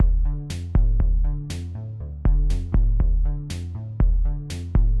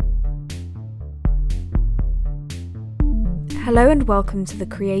Hello and welcome to the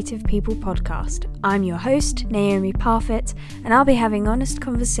Creative People Podcast. I'm your host, Naomi Parfitt, and I'll be having honest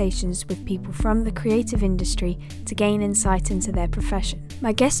conversations with people from the creative industry to gain insight into their profession.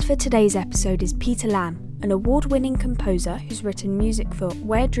 My guest for today's episode is Peter Lamb, an award-winning composer who's written music for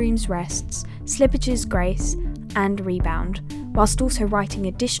Where Dreams Rests, Slippage's Grace, and Rebound, whilst also writing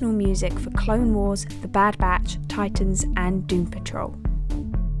additional music for Clone Wars, The Bad Batch, Titans, and Doom Patrol.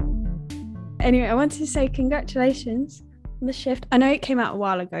 Anyway, I wanted to say congratulations on the shift. I know it came out a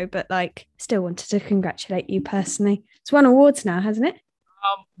while ago, but still wanted to congratulate you personally. It's won awards now, hasn't it?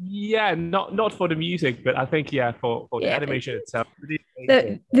 Yeah, not for the music, but I think for the animation itself.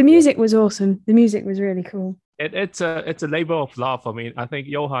 The music was awesome. The music was really cool. It's a labor of love. I mean, I think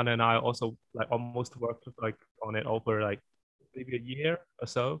Johan and I also almost worked on it over maybe a year or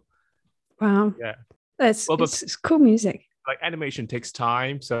so. Wow. Yeah. It's cool music. Animation takes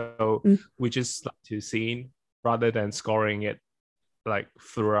time, so we just like to scene rather than scoring it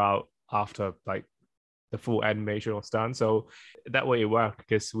throughout after the full animation was done. So that way it worked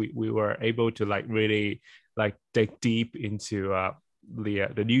because we were able to really dig deep into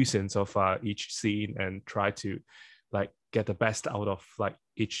the nuisance of each scene and try to get the best out of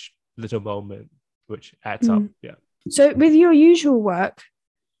each little moment, which adds up. Yeah. So with your usual work,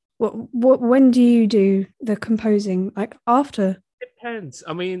 when do you do the composing? After? Depends.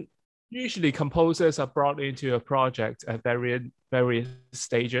 I mean, usually composers are brought into a project at various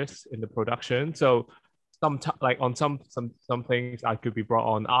stages in the production. So some things I could be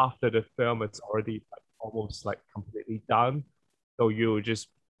brought on after the film it's already almost completely done. So you just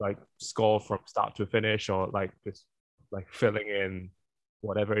score from start to finish, or just filling in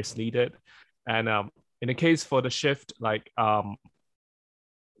whatever is needed. And in the case for the shift, I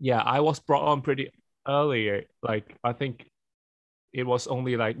was brought on pretty early. I think it was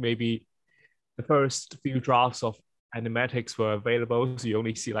only maybe the first few drafts of animatics were available, so you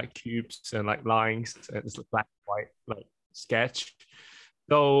only see cubes and lines and it's black and white sketch.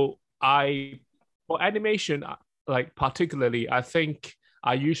 So for animation, particularly, I think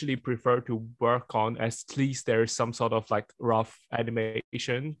I usually prefer to work on at least there is some sort of rough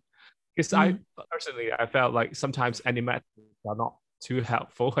animation, because I felt sometimes animatics are not too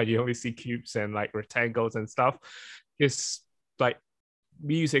helpful and you only see cubes and rectangles and stuff, because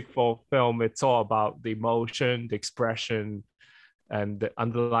music for film, it's all about the emotion, the expression, and the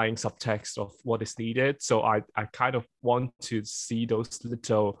underlying subtext of what is needed. So I kind of want to see those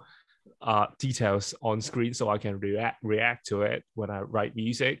little details on screen so I can react to it when I write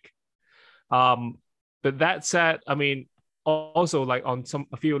music. But that said, I mean, also on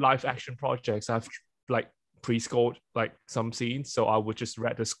a few live action projects, I've pre-scored some scenes, so I would just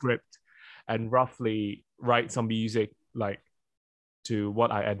read the script and roughly write some music to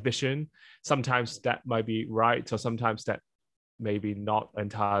what I envision. Sometimes that might be right, or sometimes that maybe not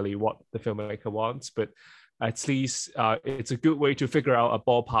entirely what the filmmaker wants, but at least it's a good way to figure out a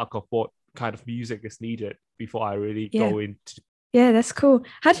ballpark of what kind of music is needed before I really go into. Yeah, that's cool.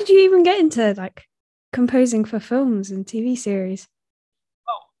 How did you even get into composing for films and TV series?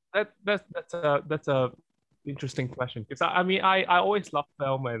 Oh, that's a interesting question, because I always loved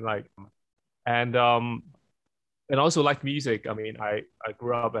film and also music. I mean, I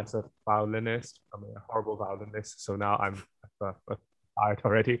grew up as a violinist. I'm a horrible violinist, so now I'm tired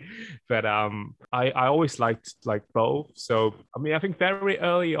already. But I always liked both. So I mean, I think very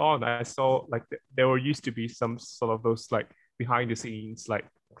early on, I saw there were used to be some sort of those behind the scenes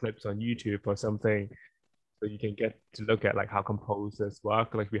clips on YouTube or something, so you can get to look at how composers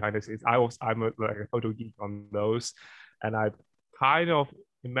work behind the scenes. I'm a photo geek on those, and I kind of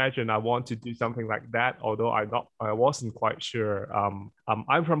imagine I want to do something like that, although I wasn't quite sure.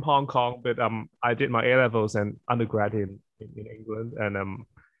 I'm from Hong Kong, but I did my A-levels and undergrad in England, and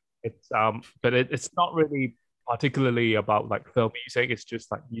it's not really particularly about film music. It's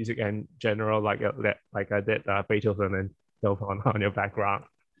just music in general, I did Beethoven and Chopin on your background.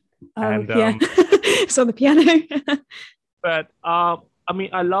 It's on the piano. But I mean,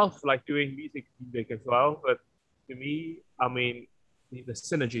 I love doing music as well, but to me, I mean, the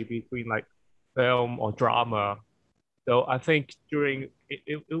synergy between film or drama. So I think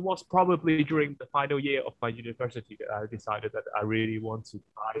it was probably during the final year of my university that I decided that I really want to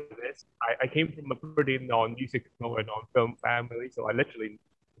try this. I came from a pretty non-musical and non-film family, so I literally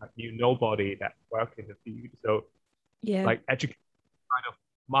knew nobody that worked in the field. So education kind of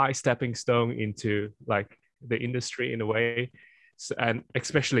my stepping stone into the industry in a way, so, and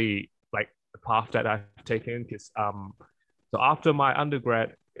especially the path that I've taken, because so after my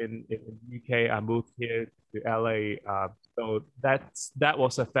undergrad in the UK, I moved here to LA. So that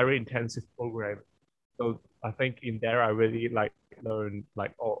was a very intensive program. So I think in there I really like learn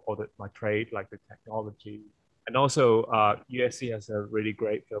like my trade, like the technology. And also USC has a really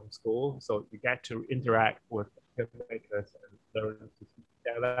great film school, so you get to interact with filmmakers and learn to speak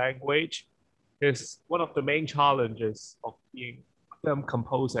their language. Because one of the main challenges of being a film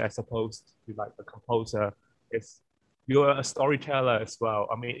composer as opposed to like a composer is you're a storyteller as well.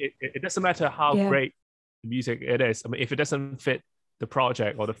 I mean, it doesn't matter how Yeah. great the music it is. I mean, if it doesn't fit the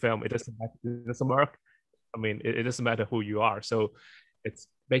project or the film, it doesn't work. I mean, it doesn't matter who you are. So it's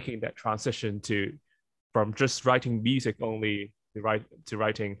making that transition to from just writing music only to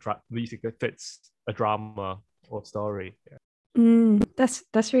writing music that fits a drama or story. Yeah.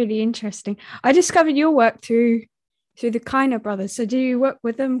 That's really interesting. I discovered your work through the Kiner brothers. So do you work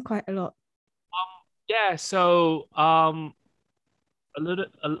with them quite a lot? Yeah. So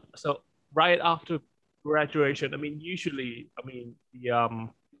so right after graduation, I mean, usually, I mean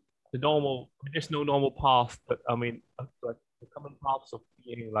the normal, there's no normal path, but I mean, like the common paths of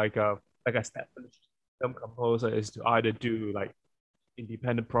being like a established film composer is to either do like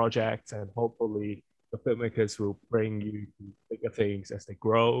independent projects, and hopefully the filmmakers will bring you to bigger things as they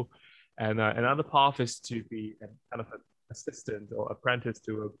grow. And another path is to be kind of an assistant or apprentice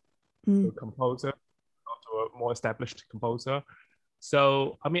to a composer, or to a more established composer.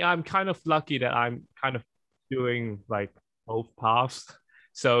 So, I mean, I'm kind of lucky that I'm kind of doing like both paths.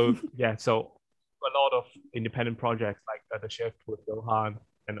 So, yeah, so a lot of independent projects like The Shift with Johan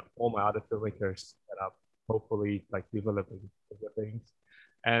and all my other filmmakers that are hopefully like developing bigger things.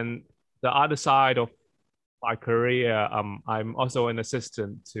 And the other side of my career, I'm also an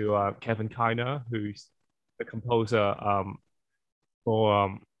assistant to Kevin Kiner, who's the composer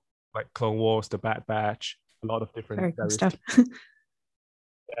for like Clone Wars, The Bad Batch, a lot of different Very cool various stuff.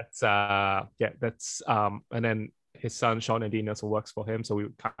 and then his son Sean Dean also works for him, so we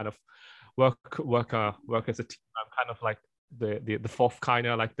kind of work as a team. I'm kind of like the fourth kind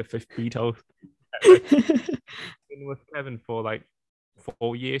of like the fifth Beatles. Been with Kevin for like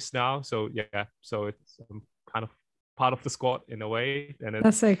 4 years now, so yeah, so it's kind of part of the squad in a way, and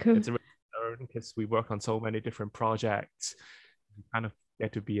That's so cool. it's a really because we work on so many different projects. You kind of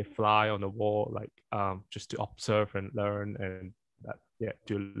get to be a fly on the wall, like just to observe and learn, and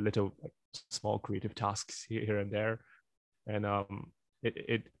do little like small creative tasks here and there. And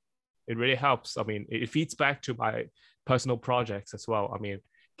it really helps. I mean, it feeds back to my personal projects as well. I mean,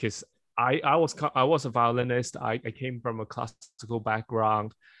 because I was a violinist. I came from a classical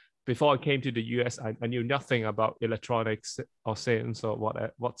background. Before I came to the US, I knew nothing about electronics or synths or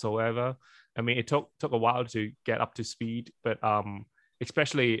whatsoever. I mean, it took a while to get up to speed, but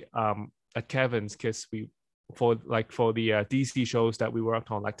especially at Kevin's, because for the DC shows that we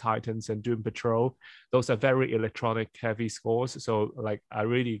worked on, like Titans and Doom Patrol, those are very electronic heavy scores. So like I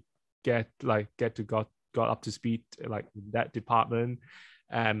really got up to speed like in that department.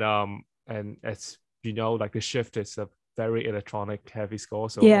 And as you know, like The Shift is a very electronic heavy score.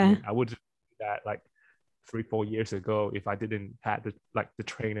 So Yeah. I mean, I would do that like 3-4 years ago if I didn't have the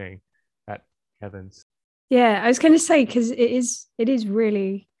training at Kevin's. Yeah, I was going to say, because it is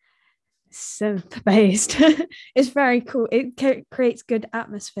really synth based. It's very cool. It creates good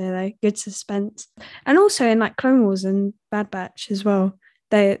atmosphere though, good suspense. And also in like Clone Wars and Bad Batch as well,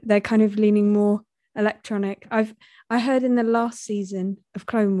 they're kind of leaning more electronic. I heard in the last season of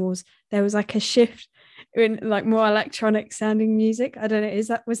Clone Wars there was like a shift in like more electronic sounding music. I don't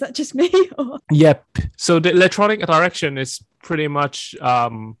know, was that just me or? Yep. So the electronic direction is pretty much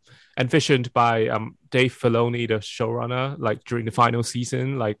envisioned by Dave Filoni, the showrunner, like during the final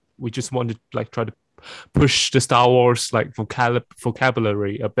season. Like we just wanted like try to push the Star Wars like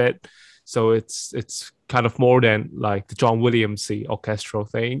vocabulary a bit. So it's kind of more than like the John Williams-y orchestral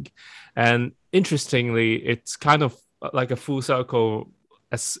thing. And interestingly, it's kind of like a full circle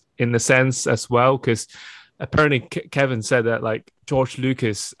as in the sense as well, because apparently Kevin said that like George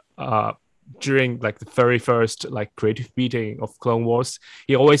Lucas during like the very first like creative meeting of Clone Wars,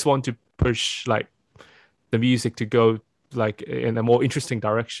 he always wanted to push like the music to go like in a more interesting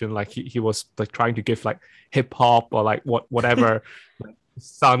direction. Like he was like trying to give like hip hop or like whatever like,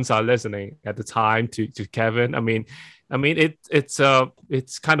 sons are listening at the time to Kevin. I mean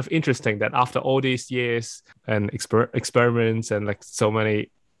it's kind of interesting that after all these years and experiments and like so many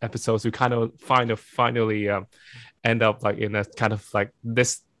episodes, we kind of finally end up like in a kind of like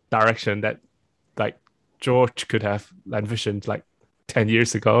this direction that like George could have envisioned like 10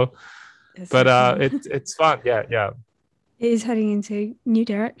 years ago. But it's fun. Yeah. It is heading into new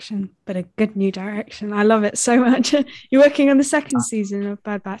direction, but a good new direction. I love it so much. You're working on the second season of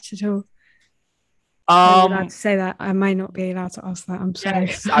Bad Batch at all? Are you allowed Um, to say that? I might not be allowed to ask that. I'm sorry.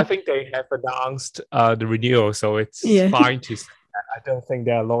 yes, I think they have announced the renewal, so it's Yeah. fine to say that. I don't think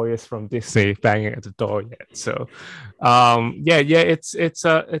there are lawyers from Disney banging at the door yet. So, yeah, it's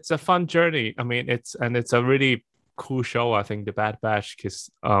a fun journey. I mean, it's a really cool show. I think the Bad Batch,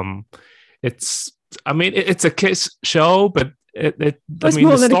 because it's it's a kids show, but I It's mean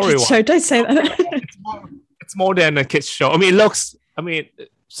more the than a story kids wise, show. Don't say that. it's more than a kids show. I mean, it looks. I mean,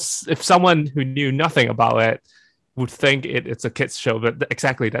 if someone who knew nothing about it would think it's a kids show, but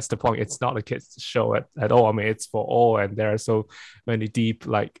exactly that's the point. It's not a kids show at all. I mean, it's for all, and there are so many deep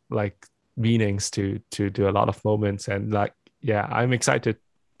like meanings to a lot of moments, and like yeah, I'm excited.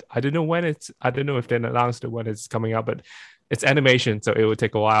 I don't know when it's. I don't know if they announced it when it's coming out, but it's animation, so it will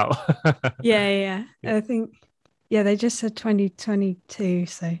take a while. Yeah. I think, yeah, they just said 2022.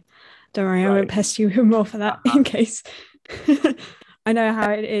 So don't worry, I won't Right. pester you more for that in case. I know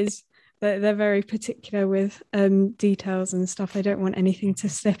how it is. They're very particular with details and stuff. They don't want anything to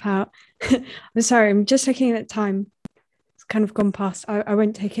slip out. I'm sorry, I'm just looking at time. It's kind of gone past. I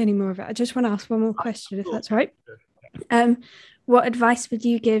won't take any more of it. I just want to ask one more question, if that's right. What advice would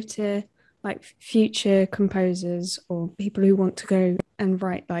you give to like future composers or people who want to go and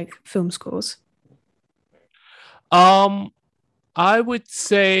write like film scores? Um, I would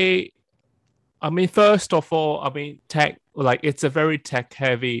say, I mean, first of all, I mean, tech, like it's a very tech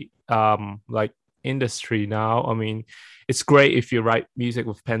heavy like industry now. I mean, it's great if you write music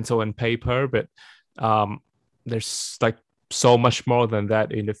with pencil and paper, but um there's like so much more than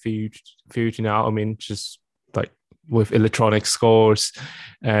that in the future now. I mean, just like with electronic scores.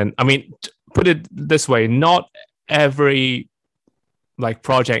 And I mean, put it this way, not every like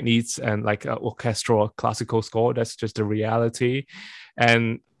project needs and like an orchestral classical score. That's just the reality.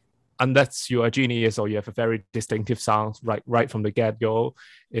 And unless you are a genius or you have a very distinctive sound right from the get-go,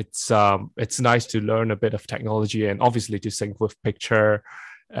 it's nice to learn a bit of technology and obviously to sync with picture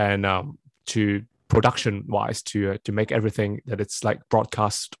and to production wise to make everything that it's like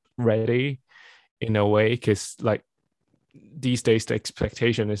broadcast ready in a way, because like these days the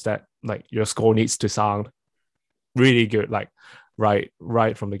expectation is that like your score needs to sound really good, like right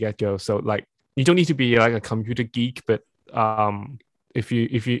from the get-go. So like you don't need to be like a computer geek, but if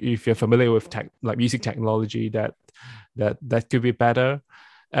you're familiar with tech like music technology, that could be better.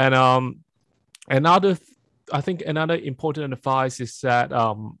 And another I think another important advice is that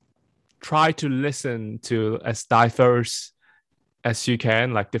try to listen to as diverse as you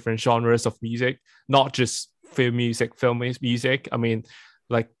can, like different genres of music, not just film music. I mean,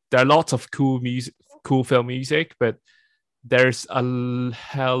 like there are lots of cool film music, but there's a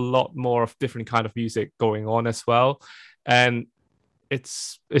hell lot more of different kind of music going on as well. And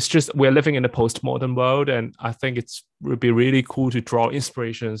it's just we're living in a postmodern world, and I think it would be really cool to draw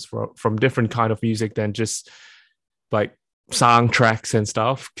inspirations from different kind of music than just like soundtracks and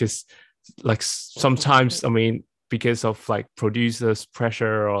stuff. Because like sometimes, I mean, because of like producers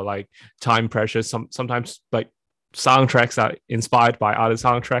pressure or like time pressure, sometimes like soundtracks are inspired by other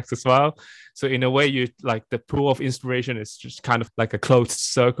soundtracks as well. So in a way, you like the pool of inspiration is just kind of like a closed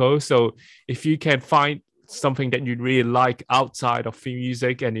circle. So if you can find something that you really like outside of film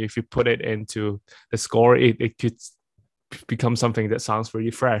music, and if you put it into the score, it could become something that sounds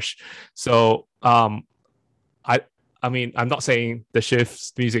really fresh. So I mean, I'm not saying the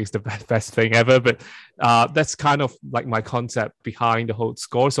shift music is the best thing ever, but that's kind of like my concept behind the whole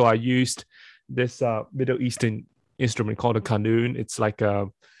score. So I used this Middle Eastern instrument called a qanun. It's like a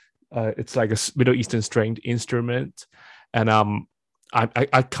Middle Eastern stringed instrument, and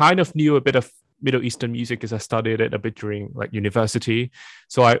I kind of knew a bit of Middle Eastern music because I studied it a bit during like university.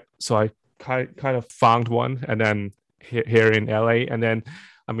 So I kind of found one, and then here in LA, and then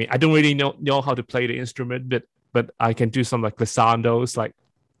I mean I don't really know how to play the instrument, but I can do some like glissandos,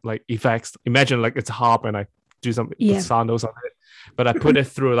 like effects. Imagine like it's a harp, and I do some glissandos on it, but I put it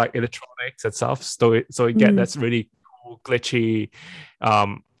through like electronics and stuff, so it get that's really cool glitchy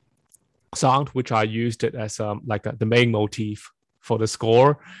sound, which I used it as the main motif for the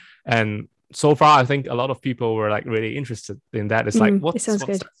score. And so far, I think a lot of people were like really interested in that. It's like, what's that sound?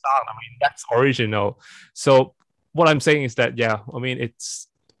 I mean, that's original. So what I'm saying is that, yeah, I mean,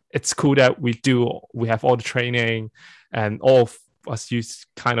 it's cool that we have all the training, and all of us use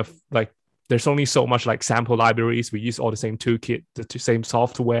kind of like, there's only so much like sample libraries. We use all the same toolkit, the same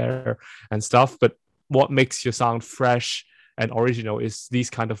software and stuff. But what makes your sound fresh and original is these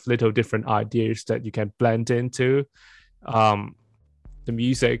kind of little different ideas that you can blend into the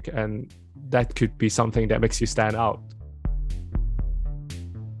music, and that could be something that makes you stand out.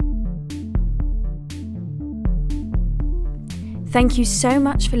 Thank you so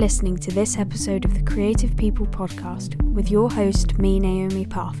much for listening to this episode of the Creative People Podcast with your host, me, Naomi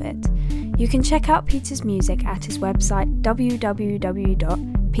Parfitt. You can check out Peter's music at his website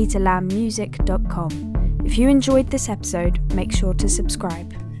www.peterlammusic.com. If you enjoyed this episode, make sure to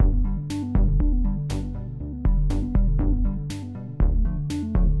subscribe.